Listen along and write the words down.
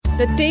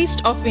The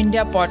taste of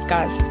India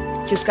podcast,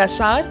 जिसका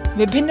सार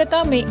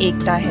विभिन्नता में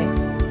एकता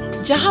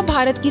है, जहां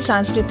भारत की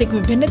सांस्कृतिक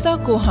विभिन्नता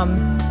को हम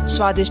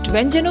स्वादिष्ट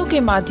व्यंजनों के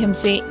माध्यम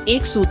से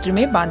एक सूत्र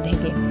में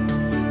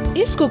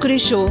बांधेंगे। इस कुकरी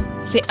शो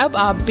से अब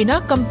आप बिना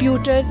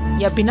कंप्यूटर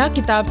या बिना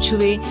किताब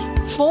छुए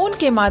फोन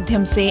के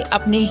माध्यम से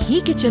अपने ही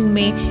किचन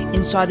में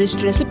इन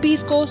स्वादिष्ट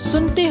रेसिपीज को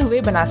सुनते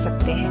हुए बना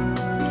सकते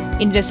हैं।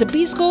 इन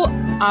रेसिपीज को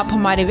आप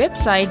हमारे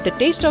वेबसाइट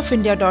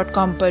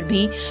thetasteofindia.com पर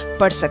भी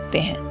पढ़ सकते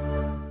हैं।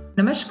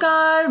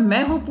 नमस्कार,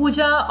 मैं हूँ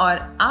पूजा और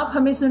आप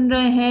हमें सुन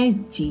रहे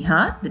हैं, जी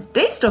हाँ, the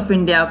taste of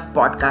India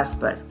podcast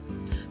पर।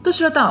 तो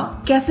श्रोताओ,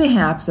 कैसे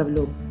हैं आप सब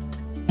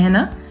लोग, है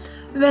ना?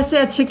 वैसे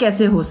अच्छे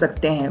कैसे हो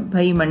सकते हैं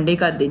भाई। मंडे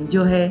का दिन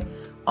जो है,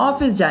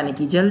 ऑफिस जाने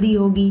की जल्दी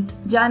होगी,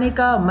 जाने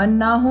का मन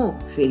ना हो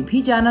फिर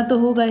भी जाना तो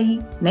होगा ही,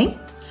 नहीं?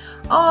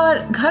 और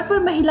घर पर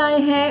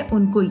महिलाएं हैं,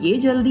 उनको ये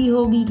जल्दी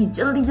होगी कि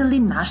जल्दी जल्दी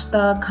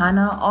नाश्ता,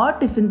 खाना और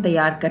टिफिन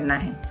तैयार करना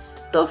है।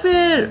 तो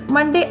फिर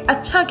मंडे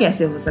अच्छा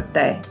कैसे हो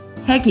सकता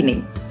है कि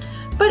नहीं?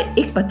 पर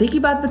एक पते की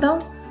बात बताऊं,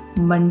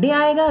 मंडे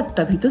आएगा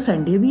तभी तो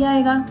संडे भी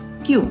आएगा।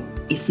 क्यों?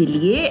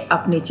 इसीलिए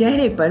अपने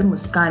चेहरे पर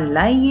मुस्कान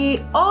लाइए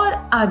और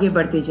आगे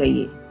बढ़ते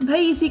जाइए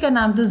भाई, इसी का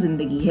नाम तो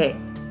जिंदगी है।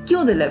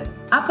 क्यों दिलीप,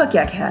 आपका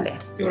क्या ख्याल है?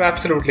 You're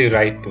absolutely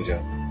right, Pooja.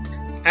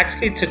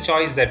 Actually, it's a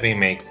choice that we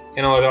make.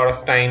 You know, a lot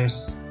of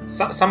times,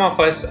 some of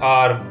us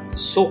are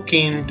so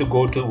keen to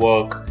go to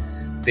work.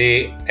 They,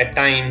 at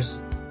times,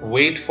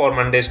 wait for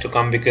Mondays to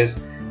come because,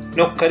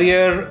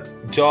 career,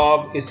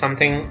 job is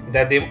something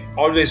that they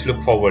always look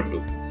forward to.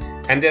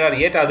 And there are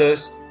yet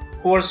others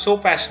who are so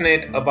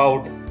passionate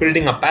about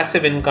building a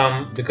passive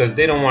income because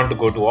they don't want to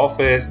go to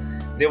office.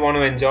 They want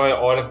to enjoy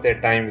all of their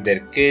time with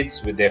their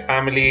kids, with their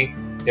family.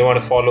 They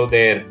want to follow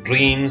their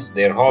dreams,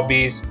 their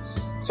hobbies.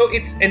 So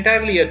it's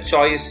entirely a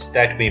choice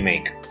that we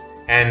make.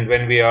 And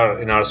when we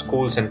are in our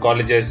schools and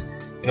colleges,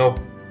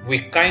 we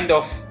kind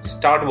of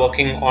start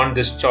working on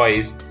this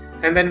choice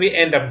and then we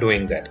end up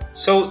doing that.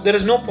 So there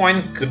is no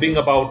point cribbing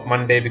about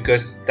Monday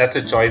because that's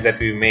a choice that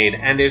we made.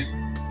 And if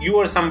you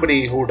are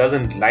somebody who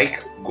doesn't like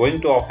going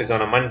to office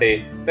on a Monday,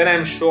 then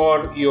I'm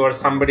sure you are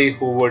somebody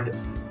who would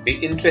be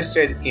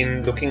interested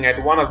in looking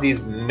at one of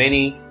these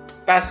many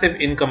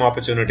passive income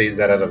opportunities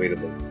that are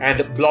available,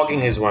 and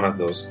blogging is one of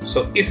those.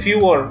 So if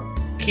you are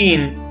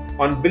keen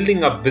on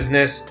building a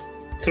business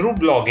through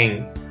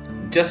blogging,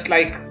 just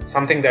like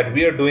something that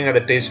we are doing at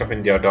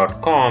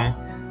thetasteofindia.com,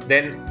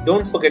 then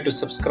don't forget to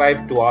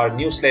subscribe to our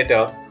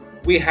newsletter.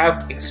 We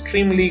have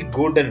extremely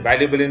good and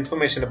valuable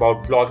information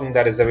about blogging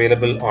that is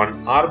available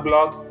on our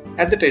blog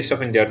at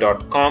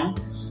thetasteofindia.com.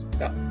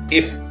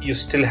 If you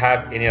still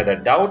have any other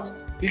doubts,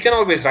 you can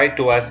always write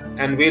to us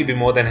and we'll be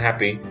more than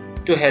happy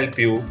to help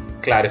you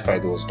clarify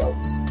those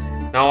doubts.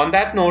 Now on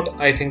that note,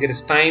 I think it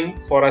is time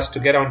for us to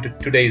get on to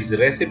today's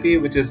recipe,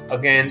 which is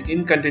again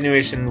in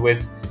continuation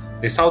with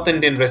the South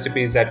Indian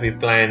recipes that we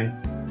planned.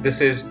 This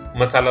is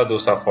masala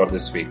dosa for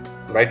this week.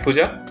 Right,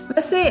 Pooja?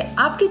 वैसे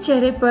आपके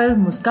चेहरे पर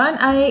मुस्कान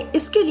आए,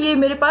 इसके लिए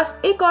मेरे पास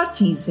एक और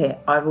चीज है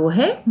और वो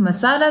है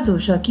मसाला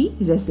डोसा की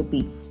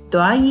रेसिपी। तो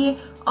आइए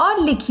और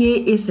लिखिए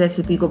इस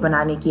रेसिपी को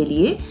बनाने के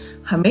लिए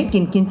हमें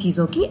किन किन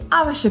चीजों की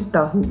आवश्यकता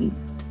होगी।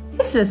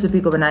 इस रेसिपी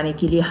को बनाने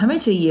के लिए हमें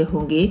चाहिए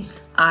होंगे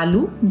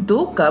आलू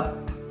 2 कप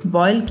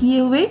बॉईल किए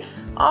हुए,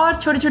 और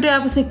छोटे छोटे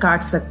आप उसे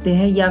काट सकते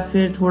हैं या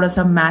फिर थोड़ा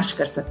सा मैश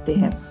कर सकते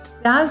हैं।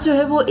 प्याज जो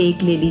है वो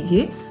 1 ले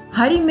लीजिए,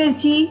 हरी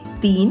मिर्ची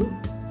 3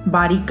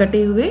 बारीक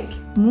कटे हुए,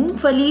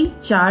 मूंगफली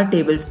 4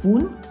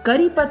 टेबलस्पून,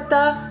 करी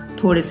पत्ता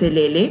थोड़े से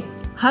ले ले,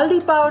 हल्दी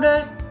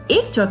पाउडर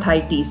 1/4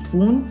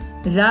 टीस्पून,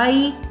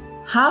 राई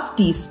 1/2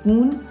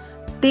 टीस्पून,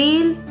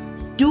 तेल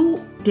 2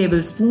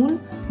 टेबलस्पून,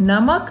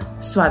 नमक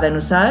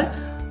स्वादानुसार,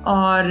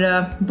 और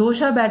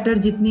डोसा बैटर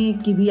जितनी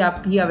की भी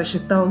आपकी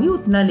आवश्यकता होगी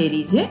उतना ले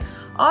लीजिए।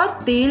 और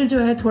तेल जो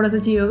है थोड़ा सा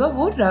चाहिए होगा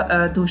वो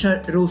डोसा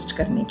रोस्ट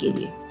करने के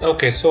लिए।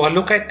 Okay, so a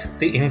look at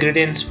the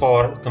ingredients for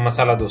the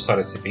masala dosa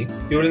recipe.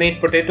 You will need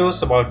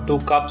potatoes about 2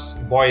 cups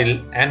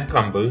boiled and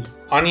crumbled,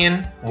 onion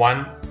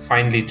 1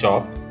 finely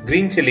chopped,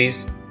 green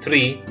chilies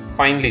 3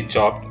 finely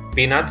chopped,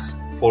 peanuts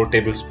 4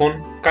 tablespoon,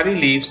 curry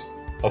leaves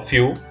a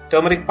few,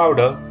 turmeric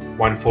powder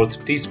 1/4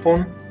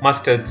 teaspoon,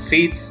 mustard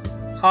seeds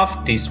 1/2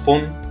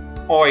 teaspoon,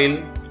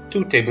 oil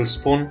 2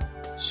 tablespoon,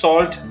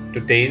 salt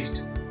to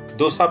taste,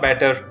 dosa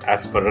batter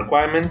as per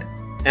requirement,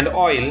 and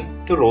oil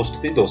to roast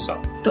the dosa.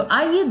 तो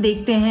आइए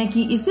देखते हैं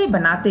कि इसे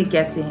बनाते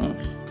कैसे हैं।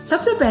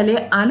 सबसे पहले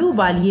आलू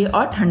उबालिए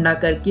और ठंडा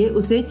करके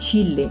उसे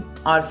छील लें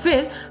और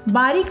फिर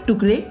बारीक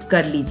टुकड़े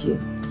कर लीजिए।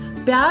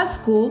 प्याज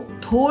को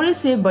थोड़े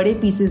से बड़े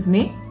पीसेस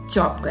में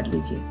चॉप कर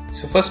लीजिए।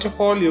 So first of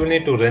all, you will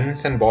need to rinse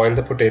and boil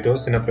the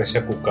potatoes in a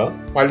pressure cooker.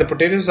 While the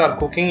potatoes are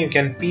cooking, you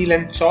can peel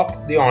and chop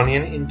the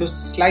onion into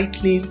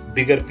slightly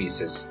bigger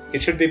pieces.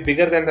 It should be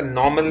bigger than the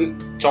normal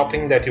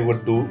chopping that you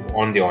would do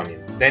on the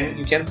onion. Then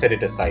you can set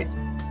it aside.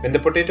 When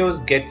the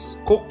potatoes gets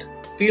cooked,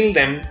 peel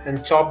them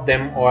and chop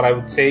them, or I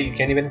would say you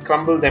can even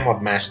crumble them or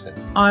mash them.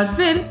 और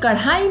फिर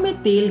कढ़ाई में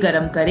तेल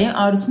गरम करें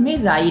और उसमें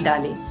राई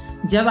डालें।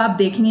 जब आप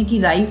देखेंगे कि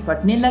राई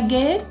फटने लग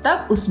गए हैं,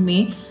 तब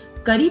उसमें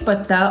करी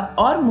पत्ता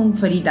और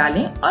मूंगफली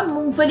डालें और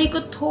मूंगफली को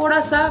थोड़ा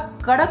सा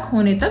कड़क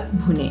होने तक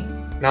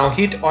भुनें। Now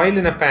heat oil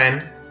in a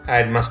pan,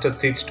 add mustard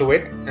seeds to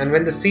it, and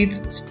when the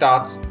seeds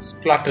starts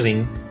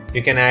spluttering,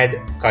 you can add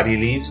curry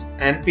leaves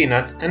and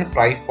peanuts and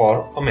fry for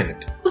a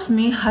minute.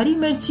 उसमें हरी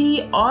मिर्ची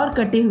और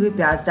कटे हुए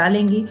प्याज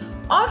डालेंगे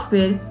और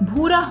फिर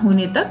भूरा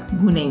होने तक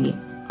भुनेंगे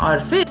और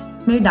फिर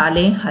इसमें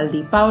डालें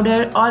हल्दी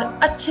पाउडर और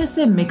अच्छे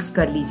से मिक्स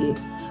कर लीजिए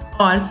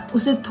और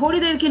उसे थोड़ी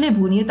देर के लिए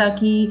भूनिए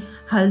ताकि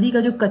हल्दी का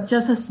जो कच्चा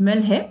सा स्मेल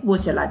है वो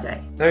चला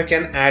जाए। Now you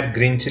can add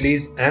green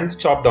chilies and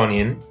chopped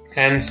onion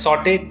and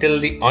saute till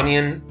the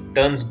onion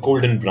turns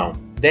golden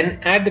brown. Then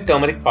add the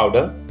turmeric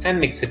powder and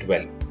mix it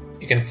well.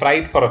 You can fry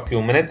it for a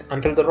few minutes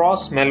until the raw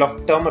smell of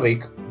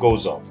turmeric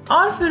goes off.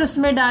 और फिर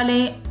उसमें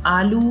डालें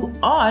आलू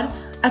और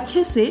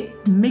अच्छे से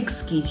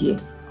mix कीजिए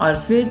और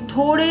फिर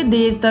थोड़े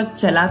देर तक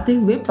चलाते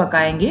हुए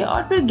पकाएंगे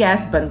और फिर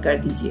गैस बंद कर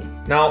दीजिए।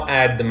 Now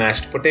add the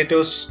mashed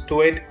potatoes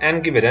to it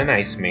and give it a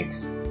nice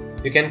mix.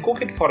 You can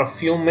cook it for a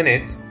few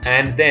minutes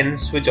and then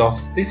switch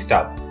off the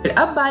stove.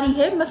 अब बारी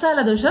है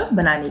मसाला डोसा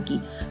बनाने की।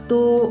 तो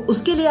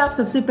उसके लिए आप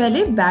सबसे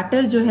पहले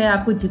बैटर जो है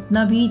आपको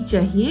जितना भी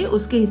चाहिए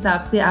उसके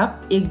हिसाब से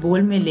आप एक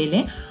बोल में ले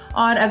लें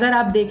और अगर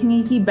आप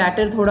देखेंगे कि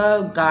बैटर थोड़ा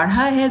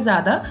गाढ़ा है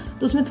ज़्यादा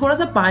तो उसमें थोड़ा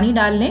सा पानी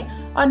डाल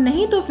लें और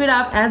नहीं तो फिर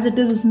आप एज इट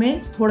इज़ उसमें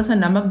थोड़ा सा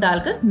नमक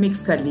डालकर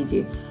मिक्स कर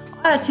लीजिए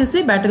और अच्छे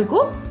से बैटर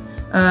को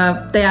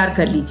तैयार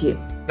कर लीजिए।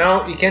 Now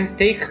you can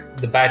take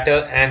the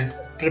batter and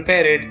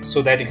prepare it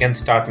so that you can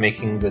start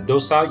making the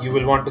dosa. You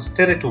will want to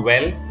stir it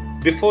well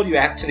before you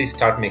actually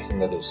start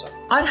making the dosa.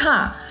 और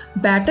हाँ,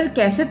 batter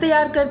कैसे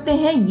तैयार करते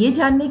हैं ये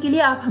जानने के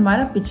लिए आप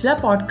हमारा पिछला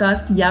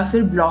पॉडकास्ट या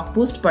फिर ब्लॉग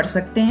पोस्ट पढ़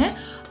सकते हैं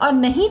और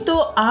नहीं तो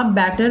आप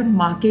बैटर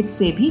मार्केट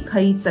से भी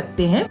खरीद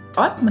सकते हैं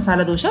और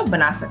मसाला डोसा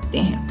बना सकते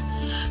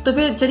हैं। तो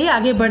फिर चलिए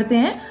आगे बढ़ते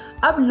हैं।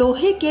 अब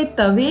लोहे के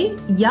तवे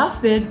या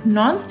फिर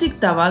नॉन स्टिक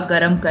तवा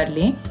गरम कर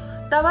लें।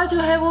 तवा जो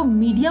है वो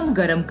मीडियम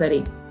गरम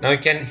करें। Now you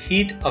can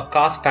heat a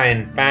cast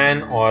iron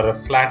pan or a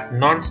flat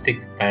non-stick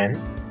pan.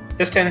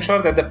 Just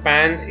ensure that the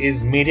pan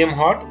is medium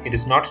hot. It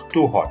is not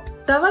too hot.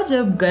 तवा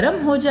जब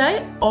गरम हो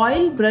जाए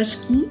ऑयल ब्रश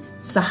की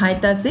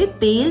सहायता से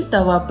तेल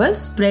तवा पर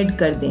स्प्रेड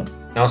कर दें।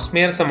 Now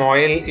smear some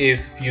oil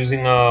if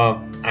using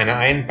an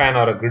iron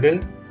pan or a griddle.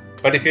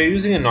 But if you're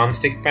using a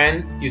non-stick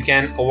pan, you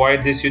can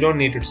avoid this. You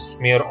don't need to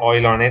smear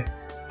oil on it.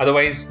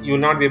 Otherwise, you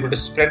will not be able to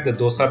spread the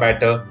dosa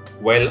batter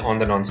well on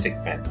the non-stick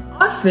pan.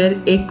 और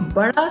फिर एक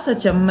बड़ा सा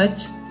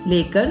चम्मच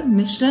लेकर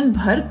मिश्रण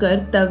भरकर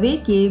तवे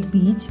के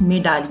बीच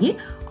में डालिए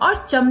और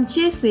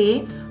चमचे से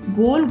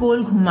गोल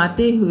गोल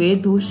घुमाते हुए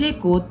डोसे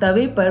को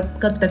तवे पर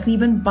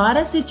तकरीबन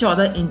 12 से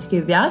 14 इंच के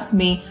व्यास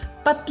में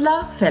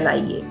पतला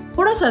फैलाइए।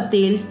 थोड़ा सा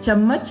तेल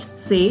चम्मच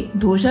से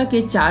डोसा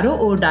के चारों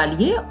ओर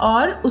डालिए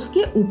और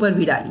उसके ऊपर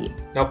भी डालिए।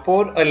 Now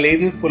pour a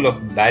ladle full of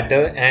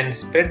batter and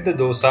spread the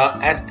dosa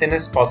as thin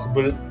as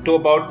possible to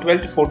about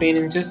 12 to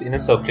 14 inches in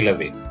a circular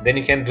way.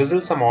 Then you can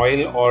drizzle some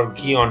oil or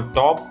ghee on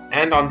top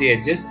and on the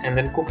edges and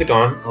then cook it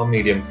on a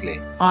medium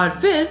flame. और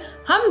फिर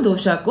हम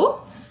डोसा को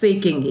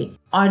सेकेंगे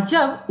और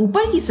जब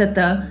ऊपर की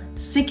सतह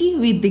सिकी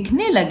हुई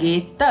दिखने लगे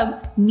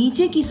तब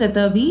नीचे की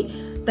सतह भी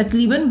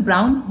तकरीबन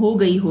ब्राउन हो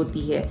गई होती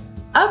है।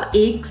 अब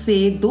 1 से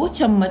 2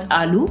 चम्मच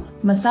आलू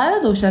मसाला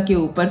डोसा के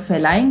ऊपर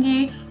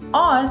फैलाएंगे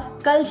और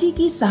कलछी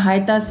की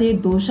सहायता से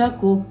डोसा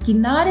को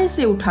किनारे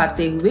से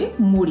उठाते हुए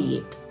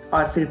मोड़िए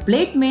और फिर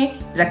प्लेट में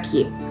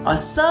रखिए और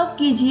सर्व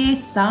कीजिए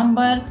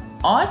सांबर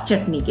और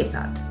चटनी के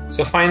साथ।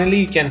 So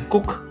finally you can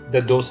cook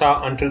the dosa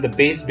until the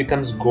base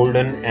becomes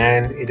golden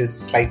and it is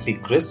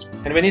slightly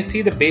crisp. And when you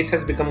see the base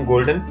has become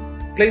golden,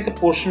 place a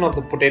portion of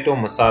the potato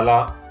masala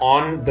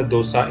on the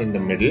dosa in the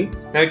middle.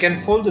 Now you can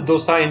fold the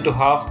dosa into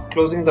half,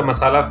 closing the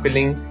masala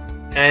filling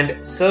and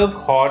serve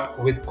hot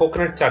with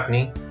coconut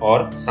chutney or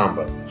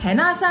sambar. है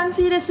ना आसान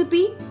सी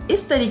recipe?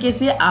 इस तरीके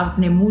से आप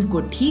अपने mood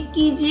को ठीक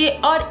कीजिए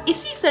और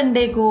इसी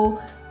संडे को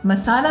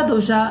मसाला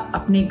डोसा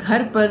अपने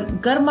घर पर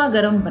गर्मा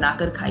गर्म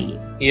बनाकर खाइए।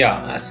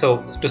 Yeah, so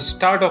to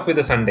start off with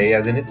a Sunday,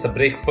 as in it's a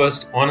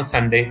breakfast on a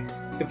Sunday,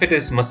 if it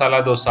is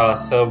masala dosa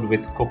served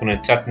with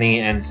coconut chutney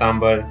and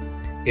sambar,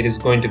 it is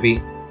going to be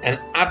an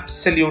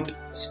absolute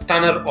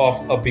stunner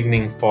of a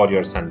beginning for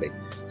your Sunday.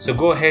 So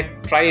go ahead,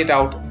 try it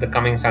out the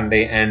coming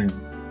Sunday and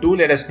do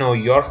let us know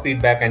your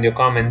feedback and your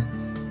comments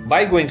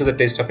by going to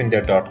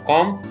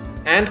thetasteofindia.com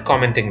and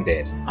commenting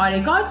there. और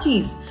एक और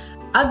चीज,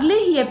 अगले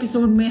ही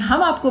episode में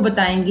हम आपको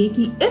बताएंगे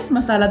कि इस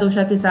मसाला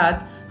डोसा के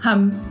साथ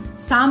हम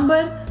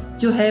सांबर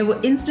जो है वो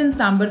इंस्टेंट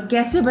सांबर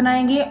कैसे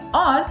बनाएंगे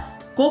और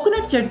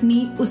कोकोनट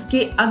चटनी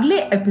उसके अगले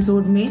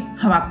एपिसोड में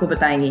हम आपको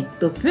बताएंगे।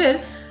 तो फिर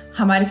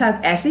हमारे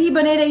साथ ऐसे ही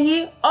बने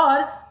रहिए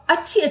और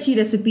अच्छी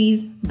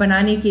रेसिपीज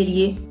बनाने के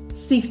लिए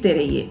सीखते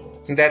रहिए।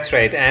 That's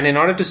right. And in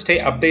order to stay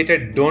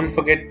updated, don't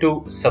forget to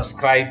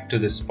subscribe to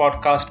this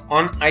podcast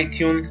on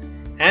iTunes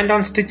and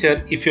on Stitcher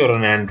if you're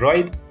on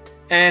Android.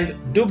 And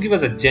do give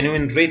us a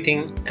genuine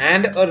rating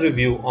and a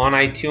review on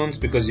iTunes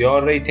because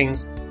your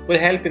ratings will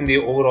help in the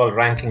overall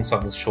rankings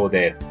of this show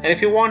there. And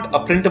if you want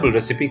a printable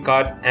recipe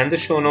card and the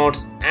show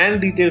notes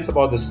and details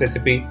about this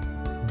recipe,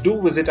 do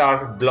visit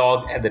our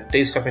blog at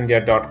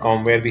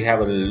thetasteofindia.com where we have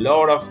a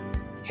lot of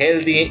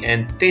healthy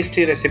and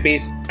tasty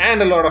recipes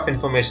and a lot of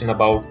information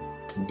about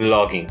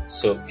blogging.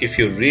 So if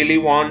you really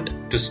want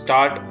to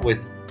start with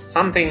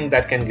something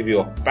that can give you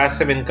a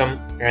passive income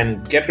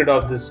and get rid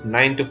of this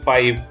 9 to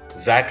 5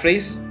 rat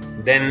race,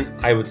 then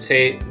I would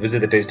say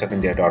visit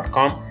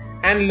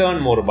thetasteofindia.com and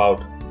learn more about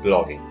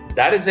blogging.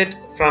 That is it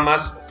from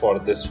us for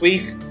this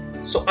week.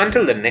 So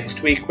until the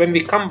next week when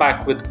we come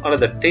back with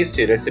another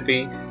tasty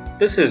recipe,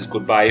 this is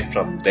goodbye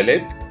from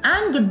Dilip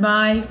and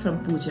goodbye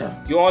from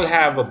Pooja. You all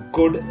have a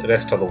good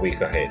rest of the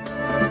week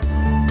ahead.